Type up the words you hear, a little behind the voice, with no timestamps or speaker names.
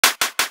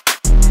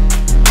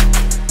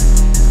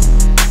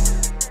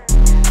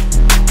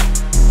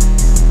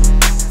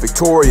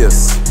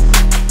Victorious.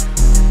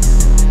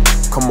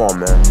 Come on,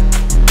 man.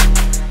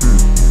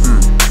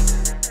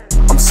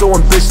 I'm so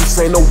ambitious,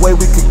 ain't no way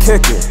we could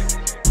kick it.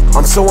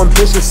 I'm so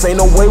ambitious, ain't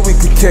no way we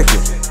could kick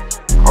it.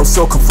 I'm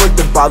so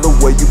conflicted by the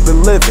way you've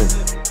been living.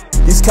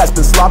 These cats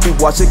been sloppy,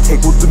 watch your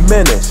cake will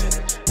diminish.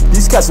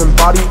 These cats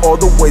embody all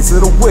the ways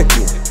of the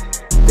wicked.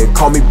 They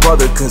call me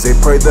brother cause they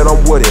pray that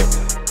I'm with it.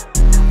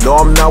 No,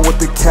 I'm not with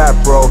the cat,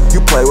 bro. You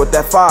play with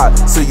that fire,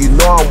 so you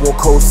know I won't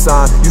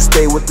co-sign. You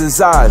stay with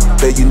desires,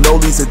 that you know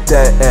these a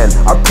dead end.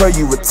 I pray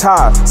you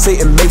retire.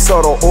 Satan makes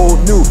all the old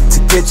new to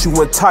get you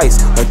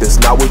enticed, like that's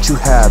not what you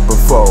had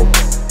before.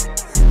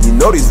 You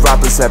know these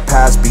rappers have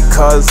passed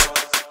because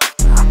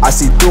I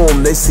see through them,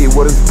 they see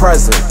what is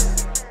present.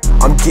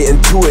 I'm getting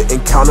to it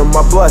and counting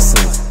my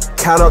blessings.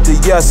 Count out the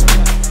yes,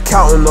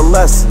 counting the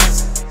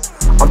lessons.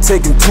 I'm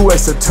taking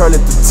 2x to turn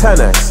it to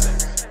 10x.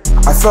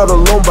 I felt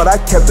alone, but I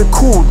kept it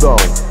cool though.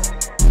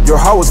 Your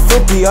heart was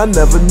filthy, I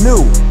never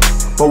knew.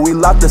 But we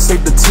laughed to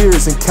save the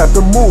tears and kept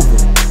it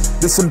moving.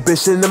 This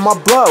ambition in my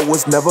blood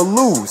was never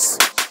loose.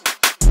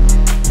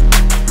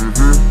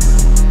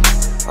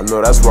 I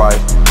know that's right.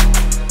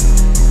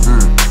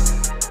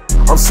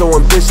 I'm so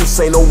ambitious,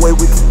 ain't no way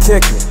we can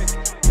kick it.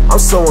 I'm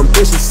so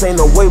ambitious, ain't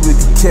no way we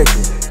can kick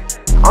it.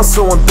 I'm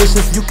so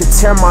ambitious, you can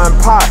tear my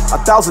empire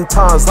 1,000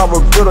 times, I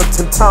will build it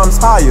 10 times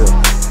higher.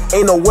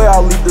 Ain't no way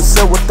I'll leave the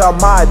cell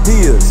without my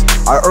ideas.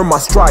 I earn my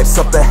stripes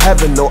up to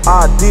heaven, no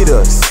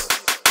Adidas.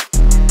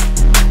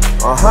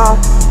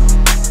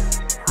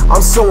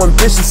 I'm so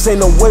ambitious, ain't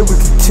no way we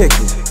can kick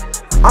it.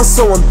 I'm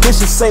so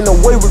ambitious, ain't no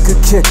way we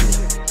could kick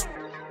it.